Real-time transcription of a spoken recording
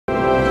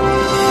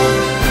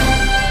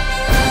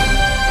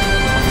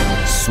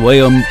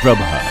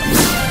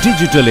swayamprabha.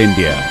 Digital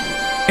India.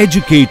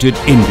 Educated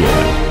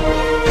India.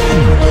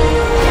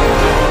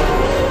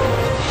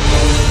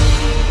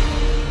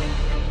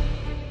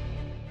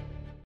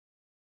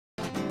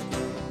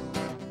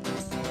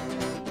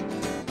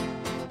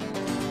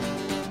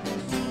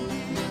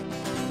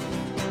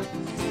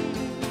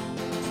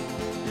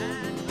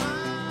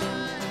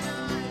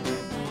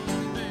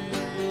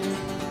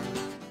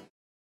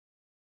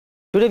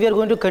 Today we are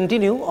going to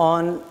continue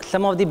on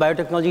some of the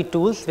biotechnology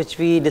tools which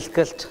we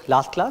discussed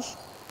last class.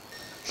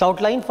 So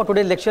outline for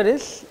today's lecture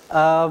is,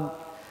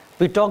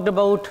 we talked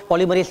about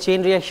polymerase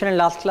chain reaction in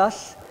last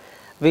class.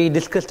 We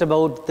discussed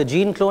about the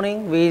gene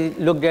cloning. We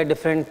looked at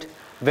different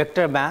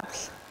vector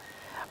maps.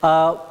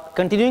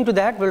 Continuing to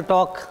that, we'll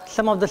talk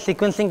some of the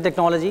sequencing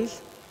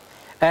technologies,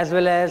 as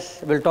well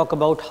as we'll talk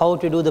about how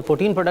to do the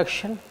protein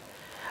production,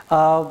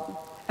 and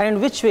in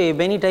which way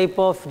many type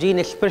of gene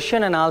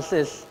expression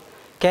analysis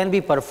can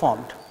be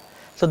performed.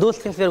 So those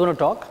things we are going to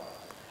talk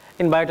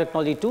in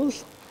biotechnology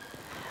tools.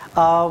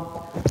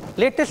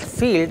 Latest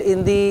field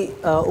in the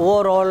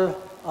overall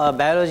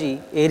biology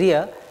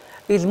area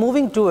is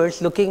moving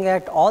towards looking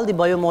at all the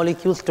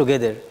biomolecules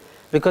together,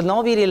 because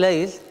now we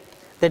realize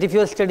that if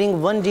you are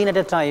studying one gene at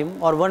a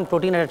time or one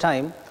protein at a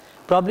time,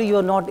 probably you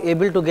are not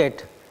able to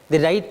get the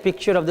right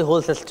picture of the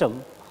whole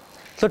system.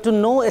 So to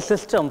know a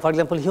system, for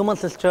example human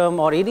system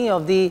or any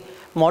of the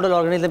model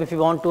organism, if you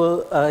want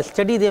to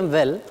study them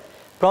well,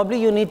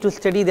 probably you need to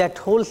study that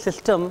whole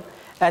system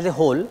as a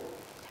whole,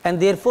 and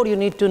therefore you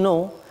need to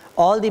know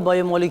all the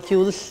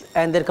biomolecules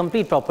and their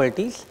complete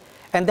properties,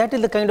 and that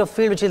is the kind of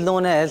field which is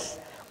known as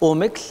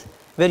omics,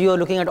 where you are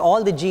looking at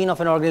all the gene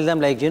of an organism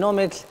like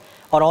genomics,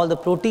 or all the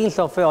proteins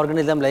of an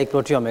organism like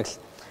proteomics.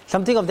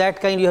 Something of that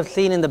kind you have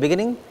seen in the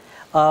beginning,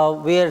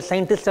 where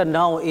scientists are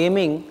now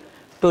aiming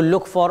to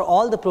look for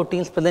all the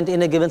proteins present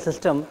in a given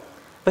system,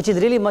 which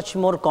is really much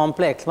more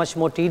complex, much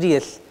more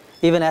tedious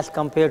even as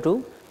compared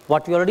to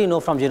what we already know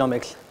from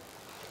genomics.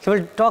 So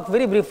we'll talk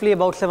very briefly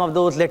about some of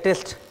those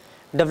latest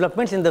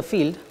developments in the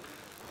field.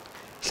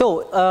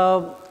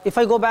 So if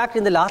I go back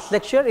in the last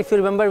lecture, if you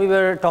remember, we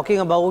were talking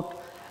about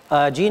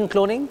gene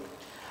cloning.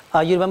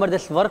 You remember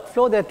this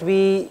workflow that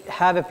we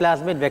have a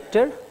plasmid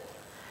vector,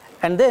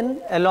 and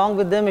then along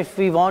with them, if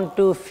we want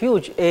to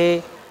fuse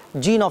a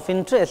gene of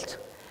interest,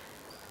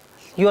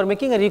 you are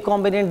making a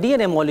recombinant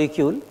DNA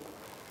molecule,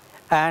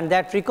 and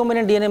that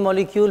recombinant DNA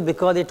molecule,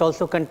 because it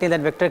also contains,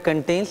 that vector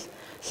contains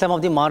some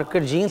of the marker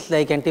genes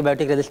like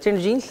antibiotic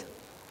resistant genes.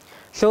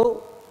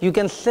 So you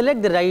can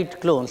select the right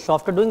clone. So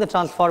after doing the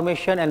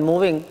transformation and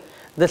moving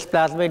this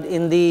plasmid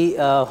in the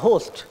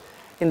host,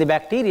 in the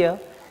bacteria,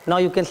 now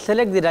you can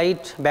select the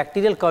right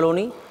bacterial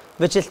colony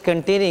which is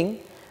containing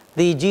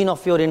the gene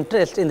of your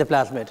interest in the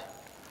plasmid,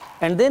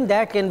 and then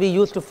that can be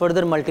used to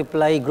further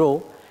multiply,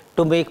 grow,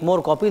 to make more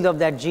copies of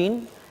that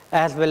gene,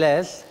 as well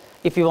as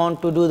if you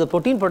want to do the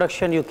protein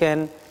production, you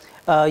can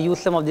use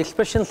some of the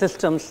expression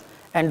systems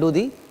and do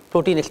the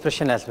protein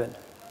expression as well.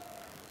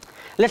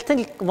 Let's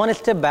think one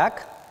step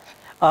back.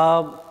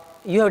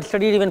 You have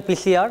studied even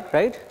PCR,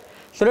 right?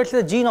 So let's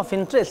say the gene of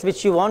interest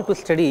which you want to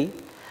study,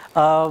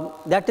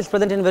 that is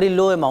present in very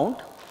low amount.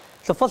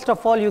 So first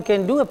of all, you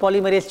can do a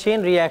polymerase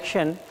chain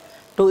reaction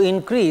to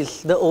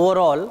increase the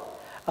overall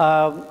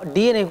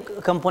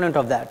DNA component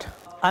of that.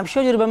 I'm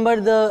sure you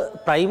remember the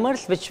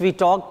primers which we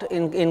talked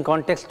in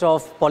context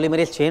of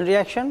polymerase chain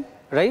reaction,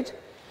 right?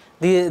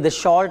 The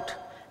short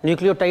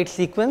nucleotide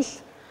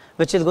sequence,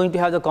 which is going to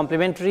have the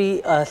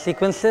complementary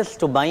sequences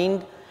to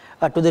bind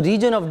to the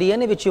region of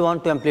DNA which you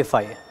want to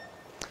amplify.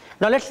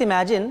 Now let's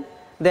imagine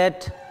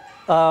that,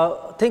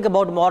 think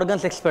about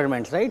Morgan's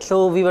experiments, right?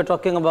 So we were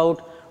talking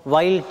about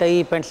wild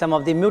type and some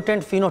of the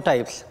mutant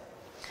phenotypes.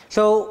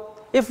 So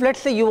if let's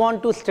say you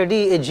want to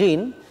study a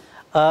gene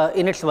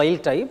in its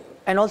wild type,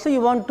 and also you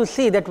want to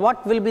see that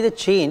what will be the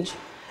change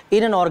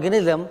in an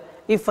organism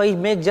if I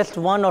make just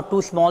one or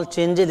two small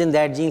changes in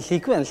that gene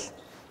sequence,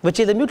 which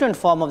is the mutant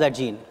form of that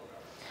gene.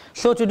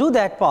 So to do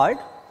that part,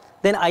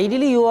 then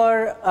ideally you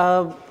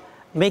are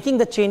making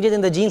the changes in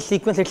the gene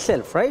sequence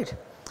itself, right?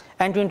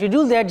 And to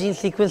introduce that gene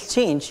sequence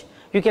change,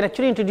 you can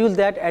actually introduce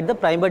that at the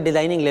primer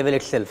designing level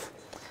itself.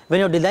 When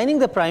you are designing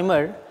the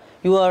primer,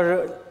 you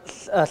are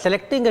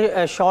selecting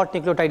a short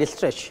nucleotide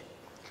stretch.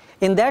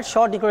 In that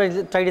short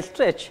nucleotide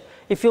stretch,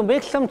 if you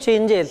make some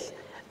changes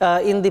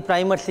in the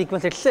primer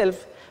sequence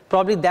itself,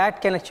 probably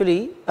that can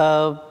actually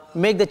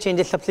make the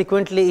changes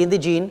subsequently in the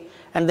gene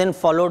and then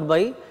followed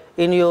by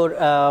in your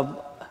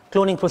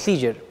cloning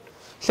procedure.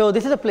 So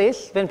this is a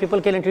place when people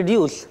can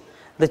introduce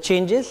the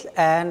changes,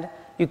 and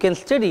you can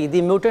study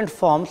the mutant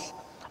forms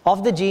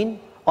of the gene,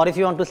 or if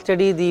you want to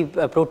study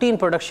the protein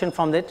production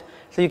from it,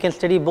 so you can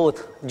study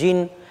both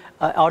gene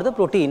or the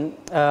protein,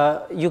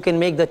 you can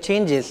make the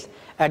changes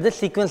at the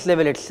sequence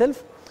level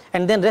itself,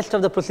 and then rest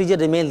of the procedure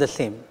remains the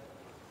same.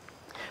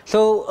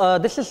 So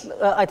this is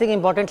I think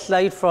important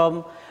slide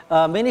from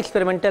many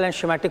experimental and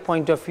schematic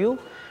point of view,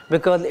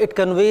 because it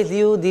conveys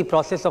you the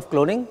process of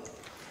cloning,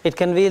 it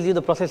conveys you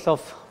the process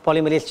of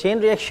polymerase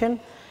chain reaction,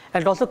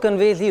 and it also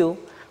conveys you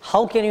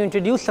how can you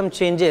introduce some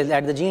changes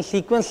at the gene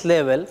sequence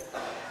level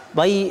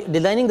by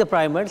designing the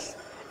primers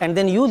and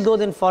then use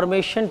those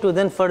information to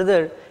then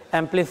further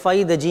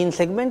amplify the gene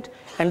segment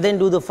and then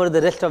do the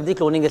further rest of the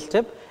cloning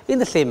step in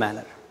the same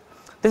manner.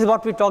 This is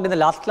what we talked in the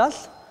last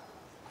class.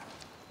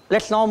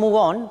 Let's now move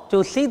on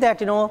to see that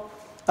there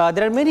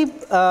are many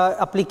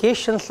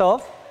applications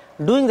of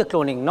doing the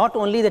cloning. Not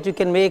only that you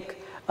can make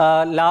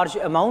a large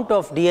amount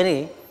of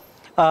DNA,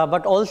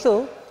 but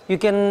also you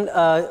can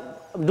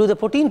do the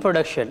protein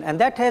production, and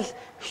that has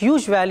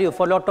huge value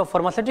for a lot of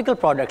pharmaceutical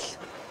products.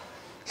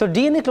 So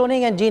DNA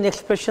cloning and gene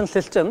expression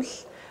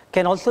systems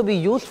can also be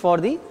used for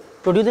the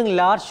producing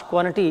large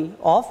quantity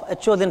of a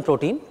chosen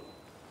protein.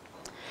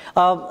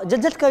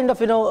 Just kind of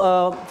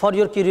for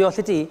your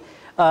curiosity,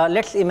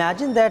 let's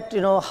imagine that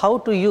how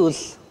to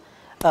use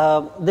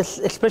this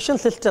expression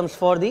systems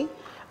for the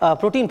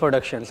protein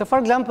production. So for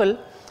example,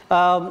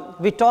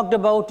 we talked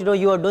about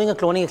you are doing a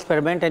cloning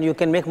experiment and you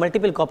can make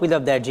multiple copies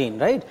of that gene,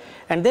 right?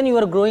 And then you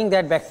are growing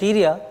that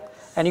bacteria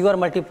and you are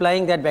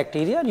multiplying that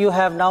bacteria. You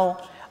have now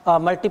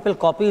multiple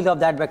copies of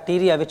that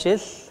bacteria which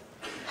is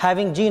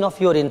having gene of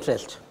your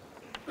interest.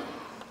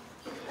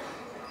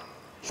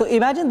 So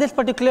imagine this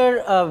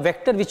particular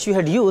vector which you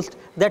had used,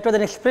 that was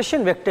an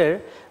expression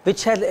vector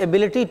which has the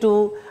ability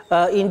to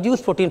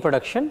induce protein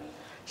production.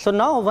 So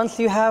now once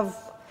you have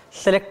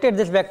selected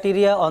this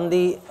bacteria on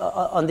the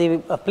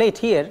plate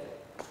here,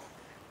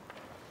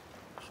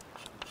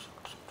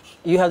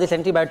 you have this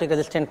antibiotic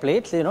resistant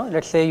plates.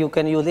 Let's say you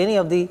can use any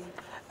of the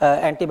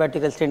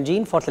antibiotic resistant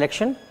gene for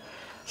selection.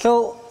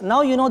 So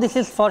now this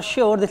is for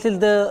sure, this is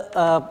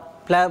the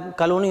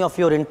colony of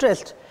your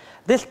interest.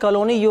 This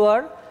colony you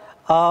are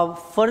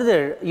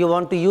further you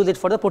want to use it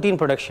for the protein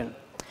production.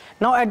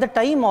 Now at the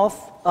time of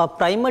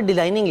primer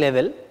designing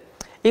level,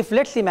 if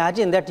let's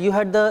imagine that you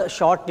had the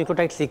short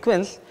nucleotide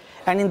sequence,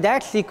 and in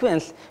that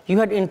sequence you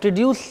had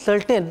introduced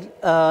certain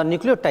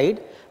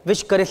nucleotide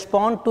which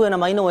correspond to an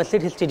amino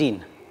acid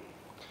histidine.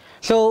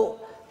 So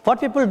what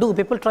people do,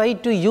 people try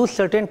to use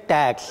certain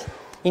tags,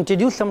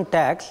 introduce some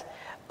tags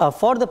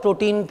for the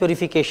protein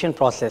purification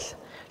process.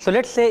 So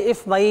let's say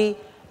if my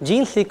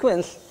gene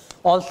sequence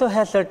also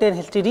has certain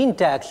histidine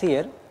tags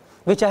here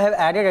which I have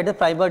added at the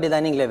primer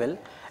designing level,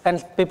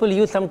 and people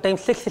use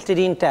sometimes 6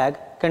 histidine tag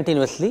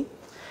continuously.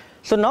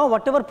 So now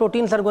whatever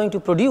proteins are going to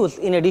produce,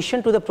 in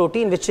addition to the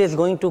protein which is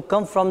going to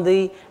come from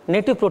the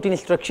native protein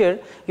structure,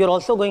 you are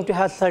also going to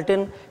have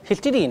certain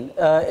histidine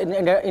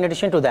in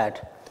addition to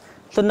that.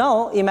 So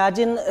now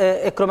imagine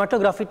a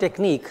chromatography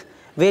technique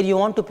where you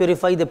want to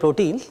purify the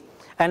proteins,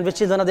 and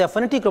which is one of the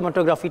affinity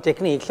chromatography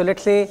techniques. So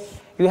let's say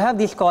you have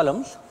these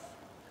columns,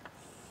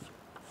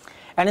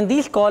 and in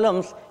these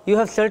columns you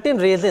have certain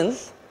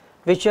resins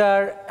which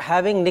are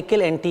having nickel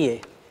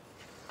NTA.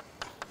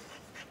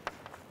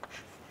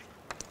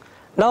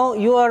 Now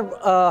you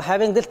are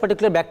having this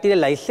particular bacterial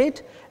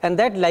lysate, and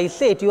that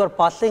lysate you are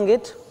passing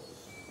it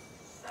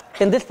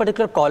in this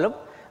particular column.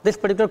 This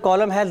particular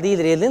column has these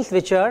resins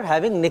which are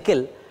having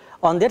nickel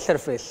on their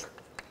surface.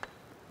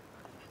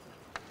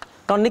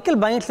 Now nickel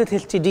binds with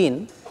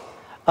histidine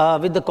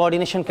with the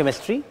coordination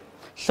chemistry.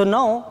 So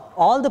now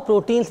all the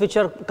proteins which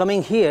are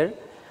coming here,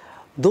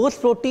 those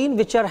proteins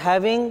which are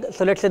having,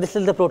 so let's say this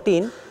is the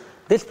protein,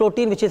 this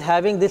protein which is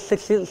having this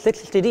 6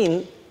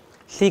 histidine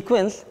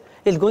sequence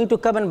is going to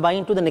come and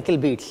bind to the nickel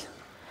beads.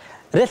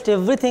 Rest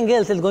everything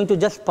else is going to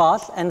just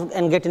pass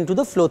and get into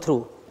the flow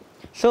through.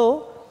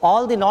 So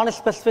all the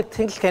non-specific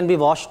things can be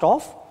washed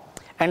off,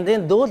 and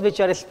then those which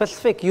are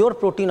specific, your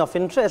protein of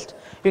interest,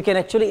 you can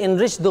actually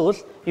enrich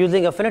those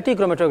using affinity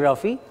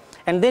chromatography,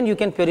 and then you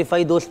can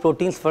purify those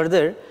proteins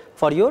further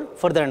for your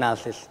further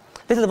analysis.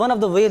 This is one of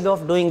the ways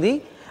of doing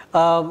the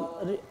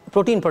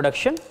protein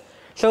production.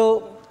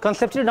 So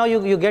conceptually now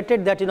you get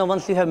it that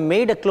once you have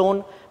made a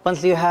clone,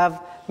 once you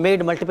have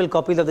made multiple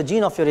copies of the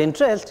gene of your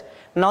interest,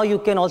 now you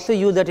can also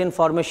use that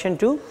information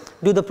to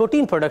do the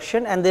protein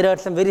production, and there are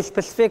some very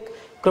specific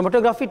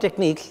chromatography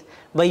techniques.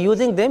 By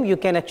using them you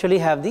can actually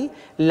have the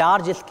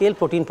large scale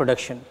protein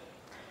production.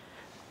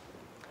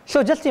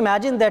 So just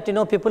imagine that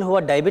people who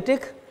are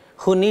diabetic,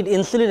 who need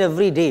insulin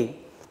every day,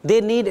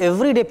 they need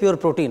everyday pure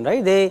protein,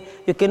 right?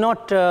 You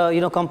cannot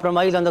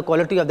compromise on the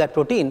quality of that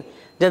protein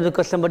just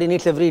because somebody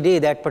needs every day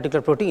that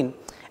particular protein.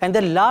 And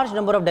there are large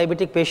number of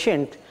diabetic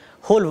patients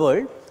whole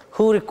world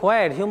who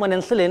require human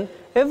insulin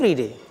every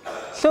day.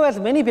 So as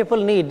many people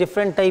need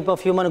different type of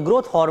human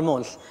growth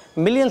hormones,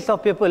 millions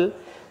of people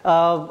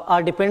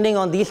are depending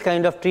on these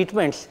kind of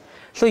treatments.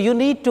 So you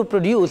need to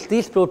produce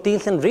these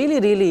proteins in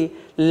really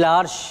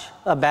large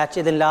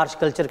batches in large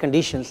culture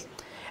conditions.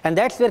 And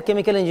that's where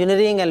chemical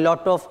engineering and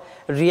lot of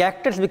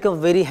reactors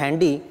become very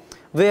handy,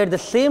 where the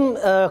same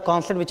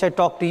concept which I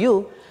talked to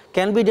you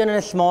can be done in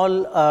a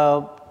small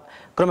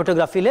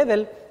chromatography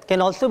level,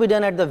 can also be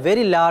done at the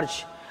very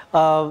large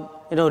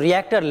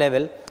reactor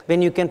level,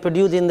 when you can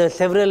produce in the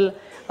several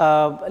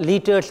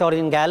liters or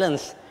in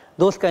gallons,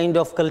 those kind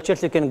of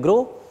cultures you can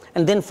grow,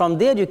 and then from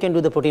there you can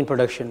do the protein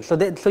production.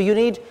 So you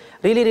need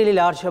really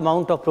large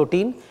amount of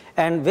protein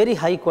and very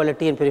high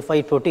quality and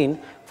purified protein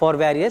for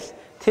various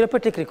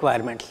therapeutic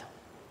requirements.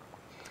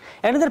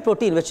 Another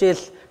protein which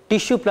is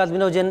tissue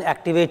plasminogen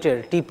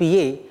activator,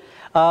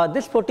 TPA,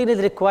 this protein is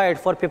required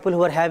for people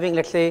who are having,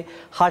 let's say,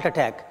 heart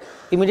attack.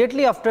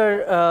 Immediately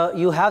after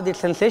you have these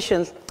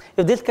sensations,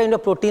 if this kind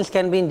of proteins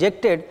can be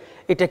injected,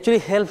 it actually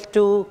helps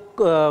to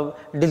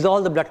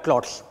dissolve the blood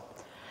clots.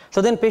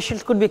 So then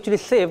patients could be actually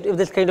saved if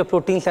this kind of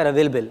proteins are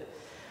available.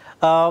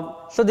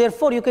 So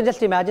therefore, you can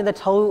just imagine that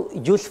how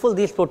useful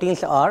these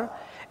proteins are,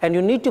 and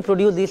you need to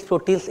produce these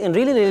proteins in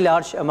really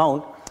large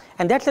amount.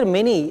 And that's where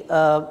many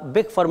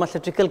big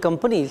pharmaceutical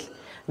companies,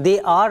 they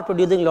are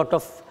producing a lot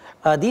of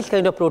these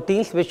kind of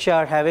proteins which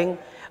are having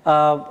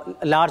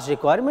large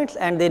requirements,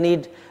 and they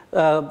need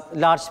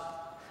large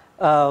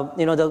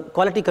the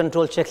quality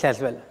control checks as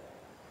well.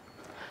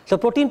 So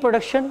protein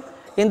production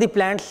in the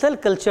plant cell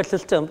culture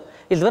system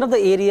is one of the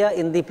area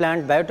in the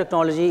plant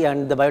biotechnology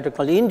and the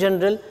biotechnology in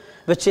general,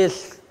 which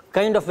is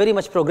kind of very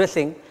much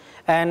progressing,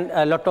 and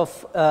a lot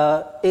of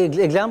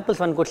examples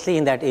one could see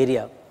in that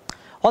area.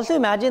 Also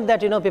imagine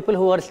that people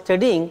who are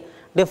studying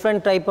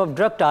different type of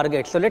drug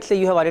targets. So let's say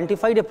you have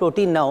identified a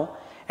protein now,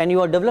 and you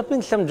are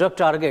developing some drug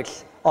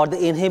targets or the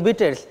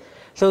inhibitors.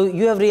 So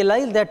you have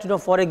realized that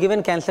for a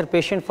given cancer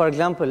patient, for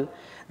example,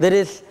 there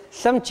is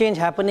some change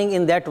happening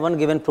in that one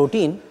given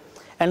protein,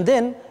 and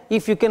then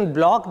if you can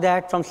block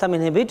that from some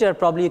inhibitor,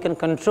 probably you can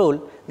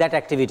control that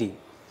activity.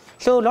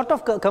 So a lot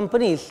of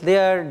companies, they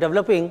are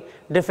developing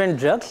different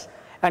drugs,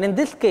 and in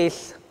this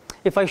case,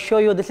 if I show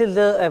you, this is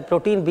the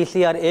protein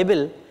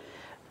BCR-ABL.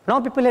 Now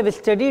people have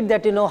studied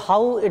that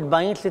how it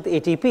binds with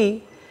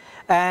ATP,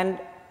 and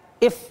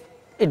if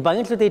it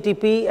binds with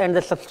ATP and the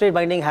substrate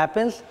binding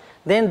happens,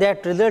 then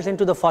that results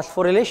into the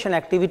phosphorylation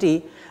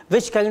activity,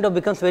 which kind of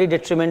becomes very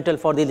detrimental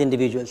for these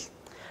individuals.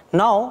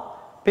 Now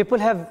people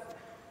have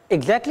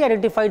exactly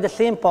identified the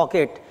same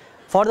pocket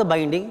for the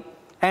binding,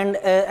 and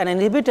an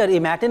inhibitor,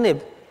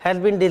 imatinib, has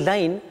been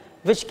designed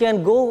which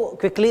can go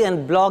quickly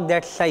and block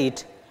that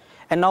site.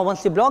 And now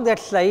once you block that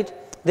site,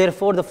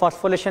 therefore the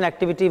phosphorylation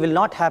activity will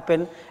not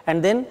happen,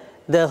 and then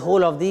the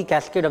whole of the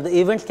cascade of the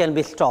events can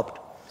be stopped.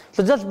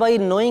 So just by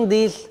knowing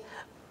these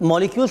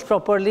molecules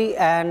properly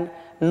and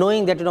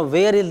knowing that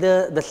where is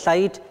the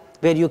site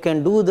where you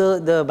can do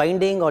the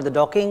binding or the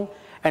docking,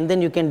 and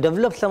then you can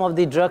develop some of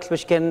the drugs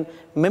which can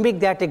mimic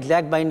that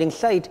exact binding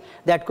site,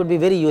 that could be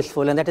very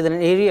useful. And that is an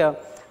area,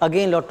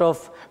 again, lot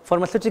of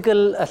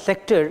pharmaceutical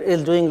sector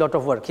is doing lot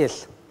of work.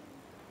 Yes.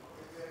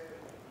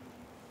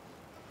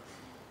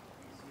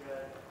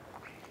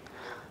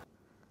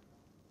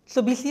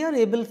 So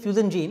BCR-ABL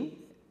fusion gene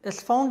is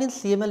found in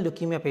CML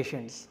leukemia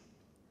patients.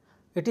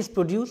 It is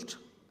produced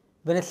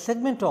when a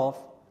segment of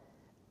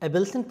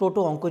abelson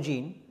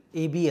proto-oncogene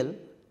ABL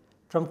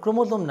from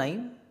chromosome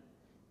 9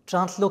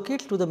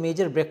 translocates to the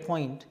major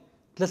breakpoint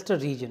cluster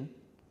region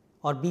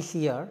or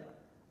BCR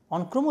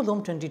on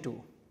chromosome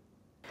 22.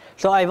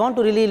 So I want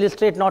to really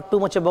illustrate not too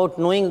much about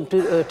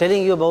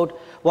telling you about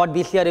what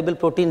BCR-ABL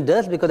protein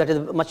does, because that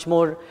is much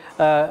more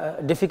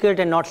difficult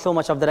and not so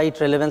much of the right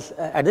relevance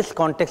at this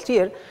context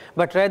here,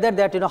 but rather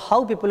that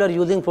how people are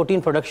using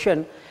protein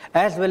production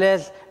as well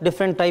as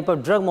different type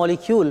of drug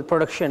molecule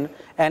production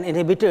and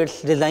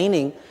inhibitors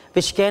designing,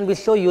 which can be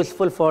so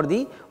useful for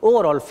the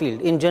overall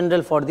field in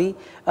general, for the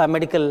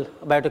medical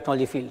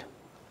biotechnology field.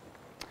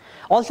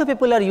 Also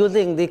people are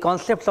using the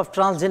concepts of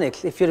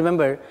transgenics. If you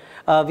remember,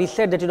 we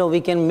said that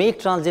we can make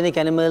transgenic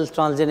animals,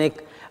 transgenic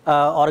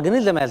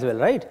organism as well,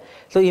 right?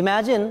 So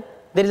imagine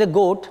there is a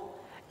goat.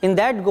 In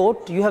that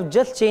goat you have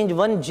just changed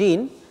one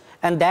gene,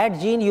 and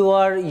that gene you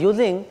are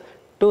using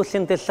to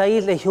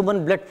synthesize a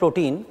human blood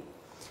protein,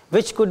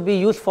 which could be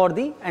used for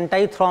the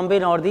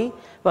antithrombin or the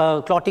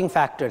clotting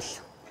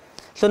factors.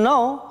 So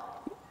now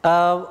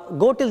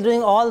goat is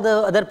doing all the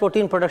other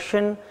protein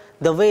production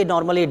the way it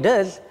normally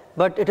does,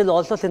 but it is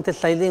also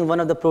synthesizing one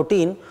of the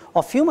protein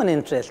of human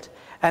interest.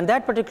 And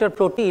that particular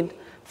protein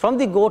from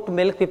the goat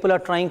milk, people are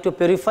trying to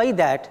purify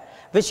that,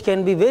 which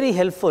can be very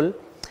helpful,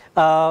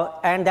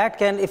 and that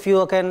can, if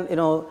you can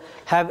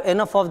have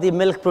enough of the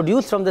milk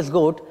produced from this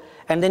goat,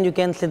 and then you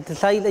can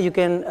synthesize, you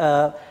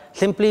can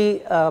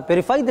simply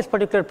purify this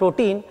particular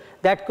protein,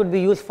 that could be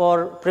used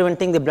for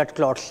preventing the blood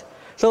clots.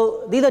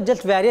 So these are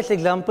just various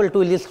examples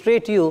to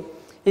illustrate you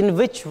in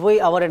which way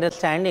our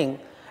understanding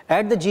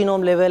at the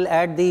genome level,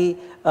 at the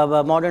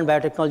modern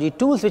biotechnology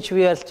tools which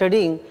we are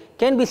studying,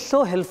 can be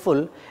so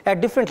helpful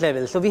at different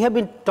levels. So we have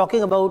been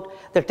talking about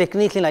the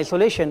techniques in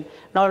isolation.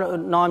 Now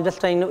I'm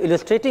just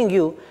illustrating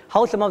you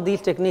how some of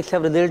these techniques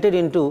have resulted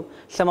into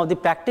some of the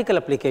practical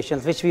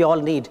applications which we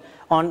all need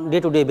on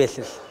day-to-day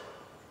basis.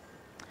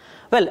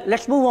 Well,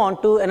 let's move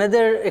on to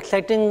another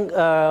exciting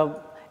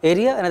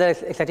area, another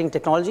exciting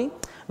technology,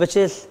 which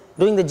is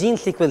doing the gene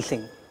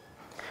sequencing.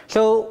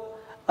 So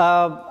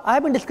I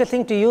have been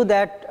discussing to you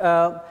that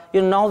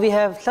now we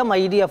have some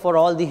idea for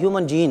all the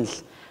human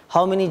genes,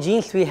 how many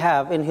genes we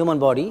have in human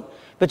body,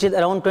 which is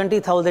around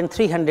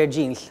 20,300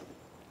 genes.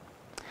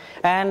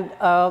 And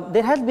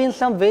there has been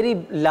some very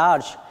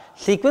large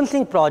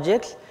sequencing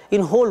projects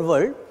in whole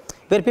world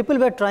where people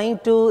were trying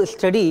to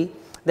study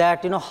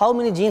that how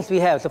many genes we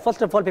have. So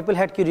first of all, people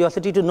had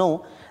curiosity to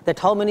know that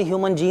how many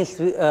human genes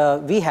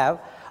we have,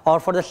 or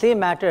for the same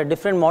matter,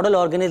 different model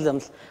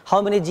organisms,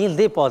 how many genes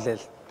they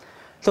possess.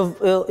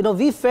 So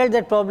we felt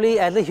that probably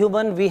as a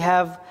human we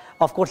have,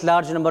 of course,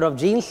 large number of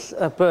genes,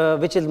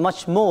 which is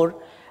much more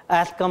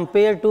as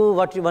compared to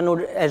what one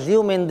would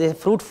assume in the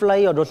fruit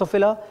fly or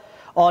Drosophila,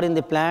 or in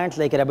the plants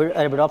like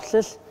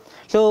Arabidopsis.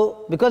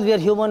 So because we are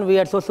human, we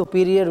are so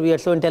superior, we are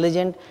so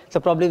intelligent, so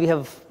probably we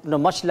have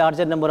much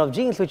larger number of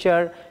genes which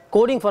are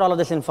coding for all of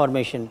this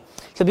information.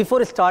 So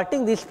before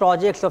starting these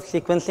projects of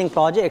sequencing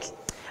projects,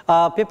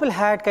 people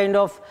had kind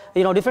of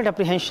different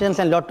apprehensions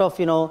and lot of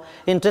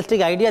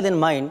interesting ideas in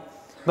mind.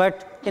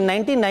 But in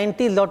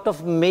 1990s, lot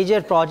of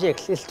major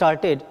projects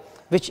started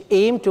which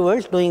aim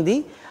towards doing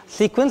the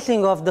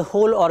sequencing of the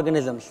whole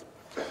organisms.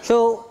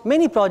 So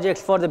many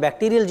projects for the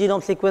bacterial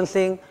genome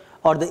sequencing,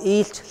 or the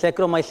yeast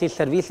Saccharomyces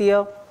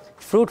cerevisiae,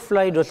 fruit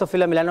fly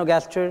Drosophila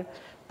melanogaster,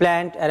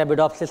 plant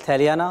Arabidopsis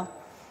thaliana,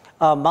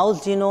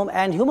 mouse genome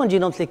and human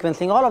genome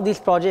sequencing. All of these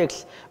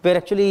projects were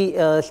actually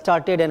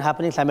started and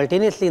happening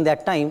simultaneously in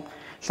that time.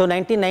 So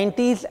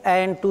 1990s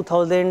and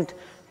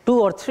 2002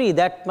 or 3,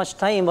 that much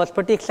time was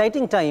pretty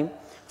exciting time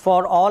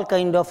for all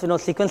kind of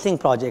sequencing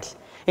projects.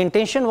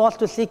 Intention was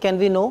to see, can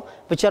we know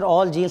which are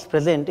all genes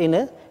present in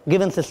a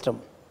given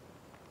system.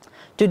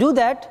 To do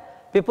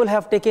that, people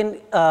have taken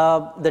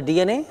the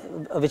DNA,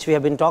 which we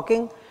have been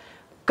talking,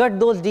 cut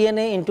those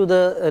DNA into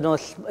the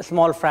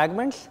small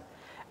fragments,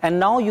 and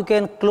now you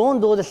can clone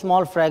those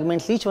small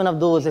fragments, each one of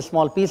those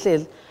small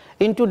pieces,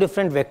 into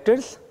different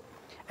vectors.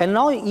 And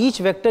now each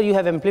vector you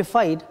have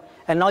amplified,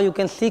 and now you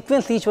can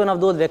sequence each one of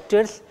those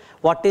vectors,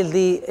 what is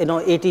the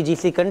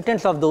ATGC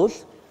contents of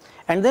those,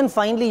 and then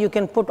finally you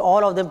can put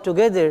all of them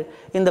together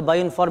in the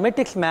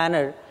bioinformatics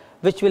manner,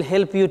 which will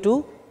help you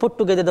to put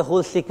together the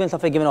whole sequence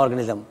of a given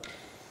organism.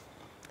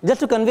 Just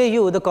to convey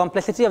you the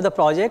complexity of the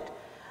project,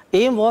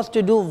 aim was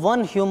to do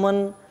one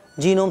human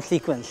genome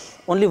sequence,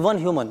 only one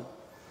human,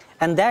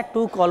 and that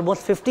took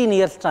almost 15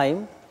 years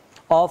time,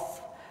 of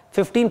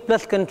 15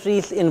 plus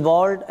countries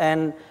involved,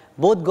 and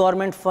both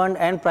government fund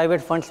and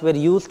private funds were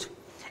used.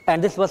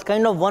 And this was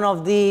kind of one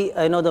of the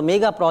the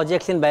mega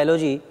projects in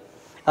biology,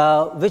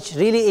 which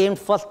really aimed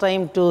first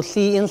time to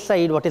see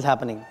inside what is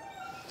happening.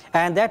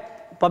 And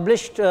that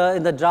published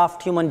in the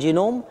draft human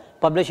genome,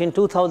 published in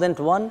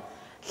 2001.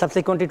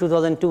 Subsequently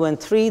 2002 and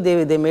 3,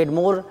 they made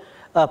more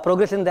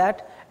progress in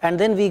that, and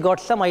then we got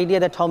some idea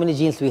that how many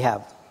genes we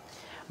have.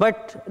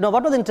 But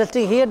what was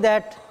interesting here,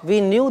 that we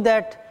knew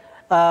that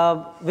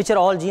which are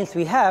all genes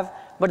we have,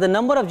 but the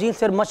number of genes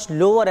were much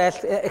lower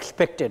as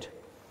expected,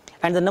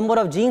 and the number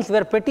of genes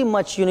were pretty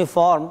much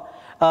uniform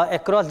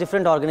across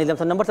different organisms.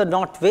 The numbers are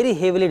not very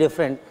heavily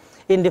different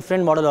in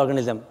different model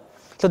organisms.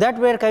 So that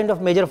were kind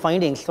of major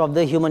findings of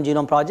the human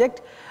genome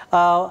project.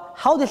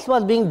 How this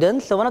was being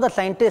done, so one of the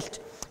scientists,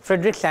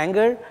 Frederick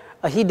Sanger,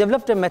 he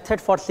developed a method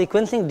for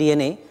sequencing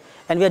DNA,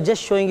 and we are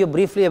just showing you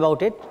briefly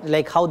about it,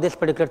 like how this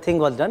particular thing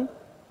was done.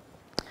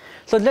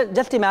 So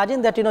just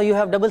imagine that you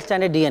have double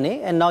stranded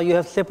DNA, and now you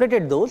have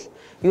separated those,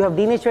 you have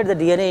denatured the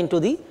DNA into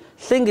the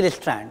single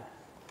strand.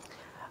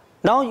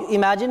 Now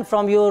imagine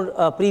from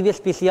your previous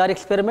PCR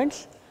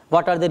experiments,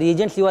 what are the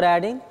reagents you are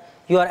adding?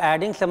 You are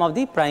adding some of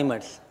the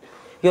primers.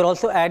 You are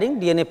also adding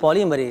DNA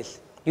polymerase.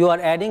 You are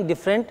adding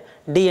different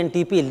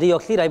DNTPs,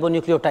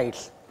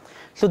 deoxyribonucleotides.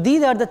 So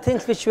these are the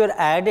things which were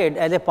added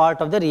as a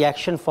part of the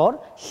reaction for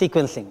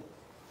sequencing.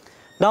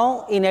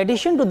 Now in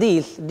addition to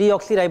these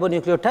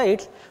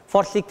deoxyribonucleotides,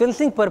 for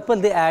sequencing purpose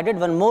they added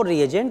one more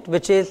reagent,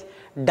 which is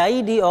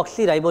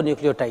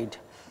dideoxyribonucleotide,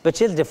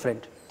 which is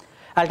different.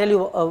 I'll tell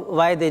you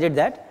why they did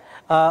that.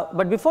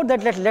 But before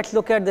that, let's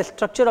look at the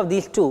structure of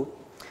these two.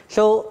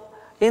 So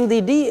in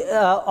the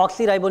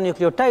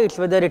deoxyribonucleotides,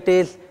 whether it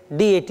is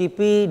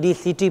DATP,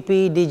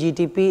 DCTP,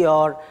 DGTP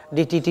or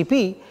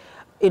DTTP,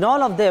 in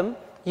all of them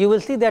you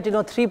will see that 3'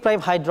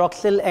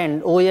 hydroxyl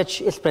end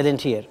OH is present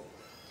here,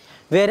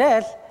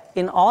 whereas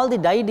in all the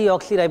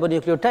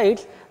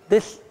dideoxyribonucleotides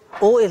this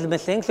O is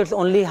missing, so it's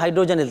only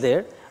hydrogen is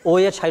there,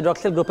 OH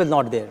hydroxyl group is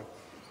not there.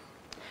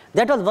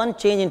 That was one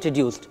change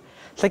introduced.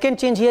 Second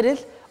change here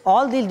is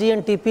all these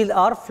DNTPs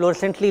are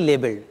fluorescently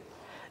labeled.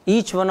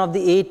 Each one of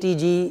the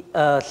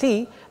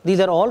ATGC, these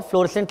are all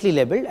fluorescently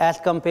labeled as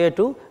compared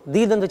to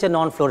these ones which are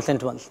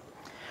non-fluorescent ones.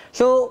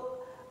 So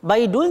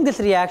by doing this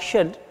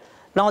reaction,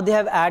 now they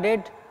have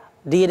added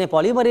DNA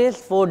polymerase,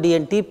 4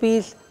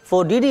 DNTPs,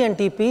 4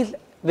 DDNTPs,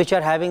 which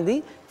are having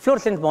the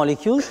fluorescent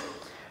molecules.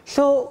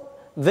 So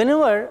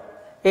whenever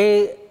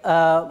a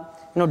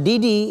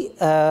DD,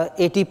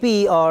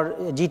 ATP or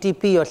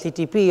GTP or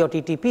CTP or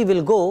TTP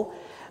will go,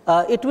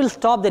 it will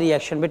stop the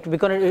reaction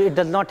because it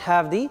does not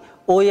have the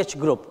OH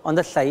group on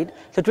the side,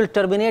 so it will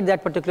terminate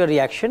that particular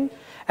reaction.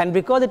 And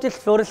because it is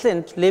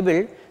fluorescent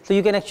labeled, so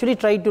you can actually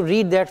try to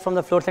read that from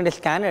the fluorescent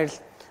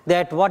scanners,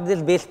 that what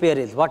this base pair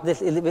is, what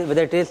this is,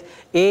 whether it is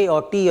A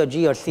or T or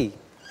G or C.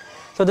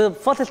 So the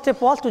first step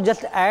was to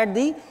just add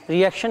the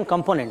reaction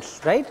components,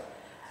 right?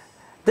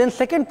 Then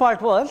second part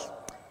was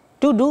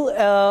to do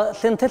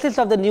synthesis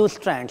of the new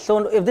strand.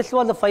 So if this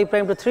was the 5'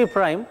 to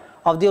 3'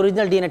 of the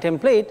original DNA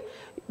template,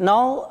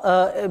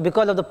 now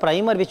because of the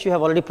primer which you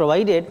have already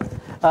provided,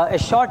 a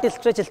short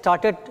stretch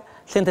started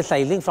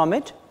synthesizing from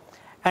it.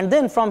 And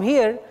then from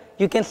here,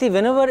 you can see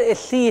whenever a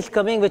C is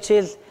coming, which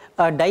is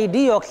a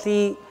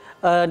dideoxy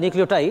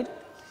nucleotide,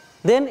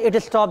 then it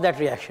will stop that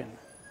reaction.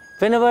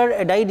 Whenever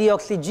a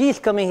dideoxy G is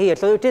coming here,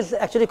 so it is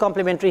actually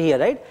complementary here,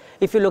 right?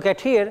 If you look at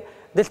here,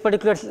 this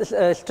particular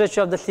stretch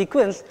of the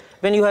sequence,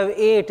 when you have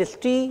A, it is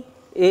T,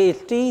 A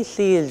is T,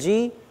 C is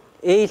G,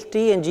 A is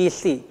T, and G is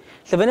C.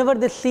 So whenever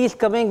this C is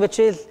coming, which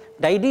is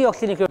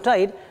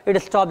dideoxynucleotide, it will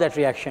stop that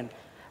reaction.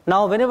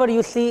 Now whenever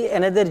you see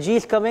another G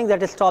is coming,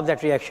 that will stop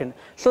that reaction.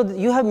 So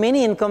you have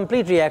many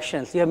incomplete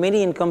reactions, you have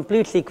many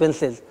incomplete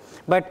sequences.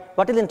 But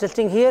what is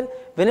interesting here,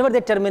 whenever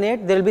they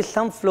terminate, there will be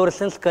some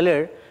fluorescence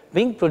color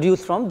being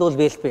produced from those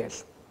base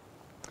pairs.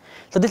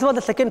 So this was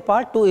the second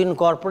part, to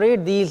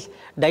incorporate these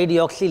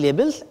dideoxy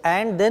labels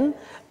and then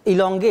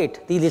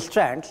elongate these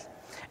strands.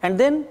 And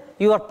then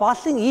you are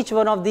passing each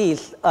one of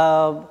these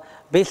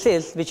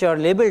bases which are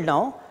labeled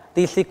now,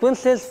 these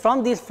sequences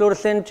from these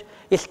fluorescent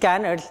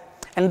scanners,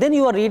 and then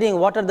you are reading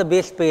what are the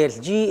base pairs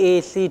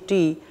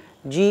GACT,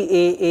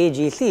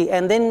 GAAGC,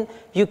 and then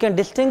you can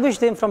distinguish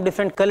them from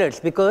different colors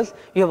because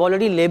you have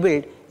already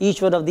labeled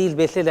each one of these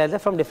bases as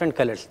from different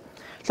colors.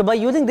 So by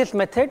using this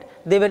method,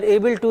 they were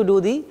able to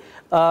do the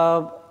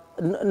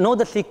know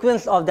the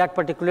sequence of that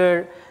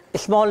particular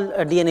small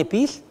DNA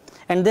piece,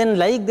 and then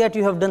like that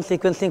you have done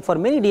sequencing for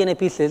many DNA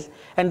pieces,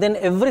 and then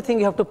everything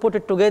you have to put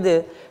it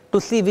together to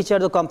see which are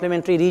the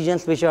complementary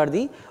regions, which are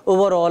the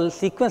overall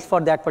sequence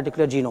for that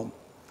particular genome.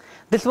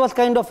 This was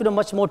kind of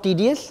much more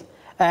tedious,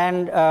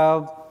 and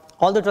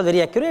although it was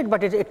very accurate,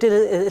 but it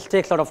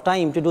takes a lot of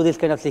time to do this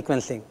kind of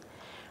sequencing.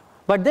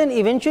 But then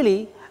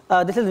eventually,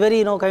 this is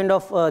very kind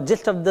of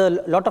gist of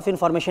the lot of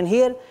information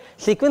here.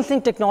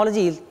 Sequencing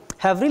technologies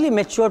have really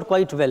matured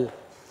quite well.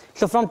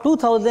 So from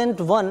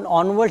 2001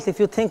 onwards, if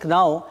you think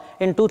now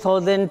in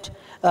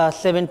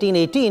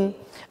 2017-18,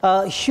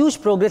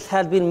 huge progress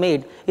has been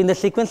made in the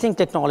sequencing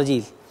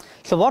technologies.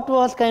 So what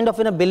was kind of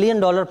in a $1 billion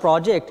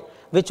project,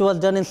 which was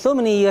done in so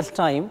many years'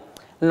 time,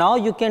 now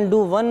you can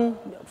do one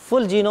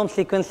full genome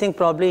sequencing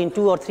probably in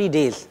 2 or 3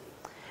 days,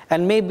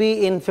 and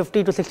maybe in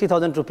 50 to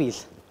 60,000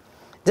 rupees.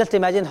 Just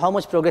imagine how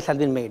much progress has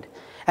been made.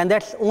 And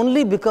that's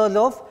only because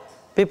of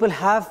people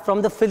have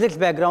from the physics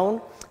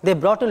background, they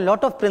brought a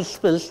lot of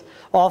principles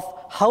of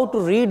how to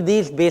read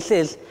these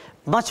bases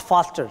much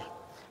faster,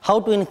 how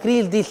to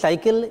increase the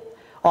cycle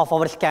of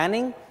our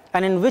scanning,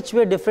 and in which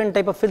way different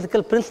type of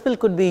physical principle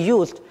could be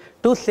used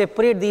to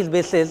separate these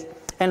bases,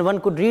 and one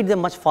could read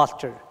them much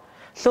faster.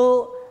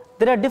 So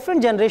there are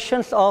different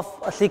generations of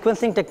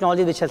sequencing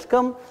technology which has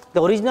come.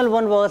 The original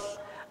one was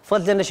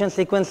first generation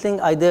sequencing,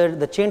 either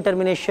the chain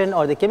termination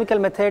or the chemical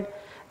method.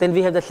 Then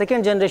we have the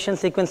second generation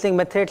sequencing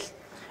methods,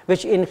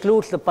 which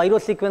includes the pyro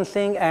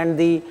sequencing and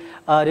the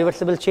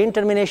reversible chain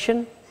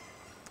termination.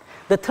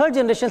 The third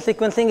generation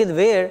sequencing is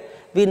where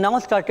we now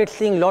started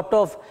seeing a lot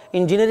of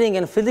engineering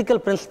and physical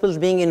principles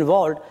being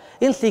involved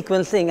in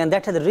sequencing, and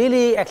that has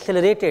really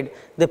accelerated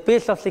the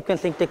pace of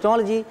sequencing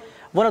technology.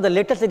 One of the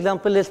latest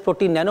examples is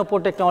protein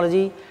nanopore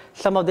technology,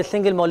 some of the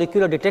single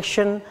molecular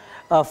detection,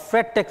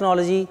 FRET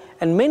technology,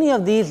 and many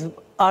of these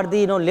are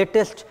the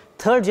latest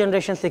third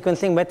generation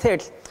sequencing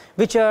methods,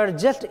 which are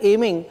just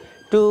aiming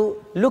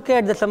to look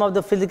at some of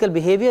the physical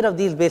behavior of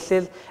these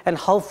bases and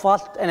how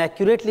fast and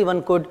accurately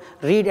one could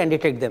read and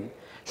detect them.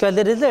 So as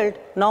a result,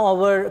 now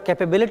our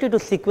capability to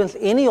sequence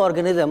any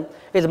organism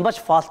is much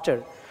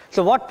faster.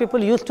 So what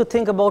people used to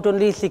think about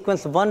only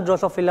sequence one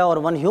Drosophila or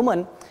one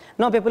human,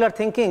 now people are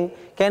thinking,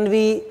 can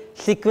we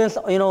sequence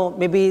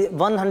maybe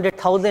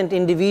 100,000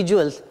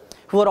 individuals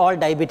who are all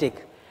diabetic,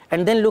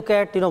 and then look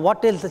at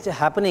what is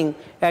happening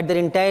at their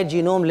entire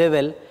genome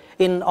level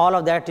in all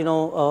of that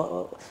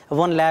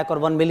 1 lakh or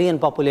 1 million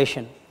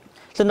population.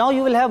 So now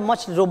you will have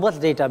much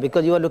robust data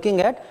because you are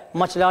looking at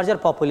much larger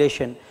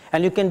population,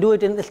 and you can do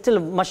it in still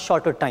much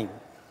shorter time.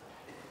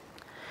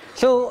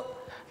 So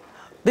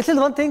this is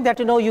one thing that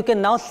you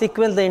can now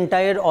sequence the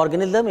entire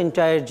organism,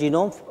 entire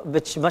genome,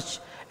 which much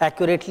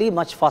accurately,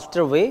 much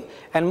faster way,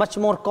 and much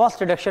more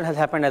cost reduction has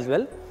happened as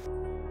well.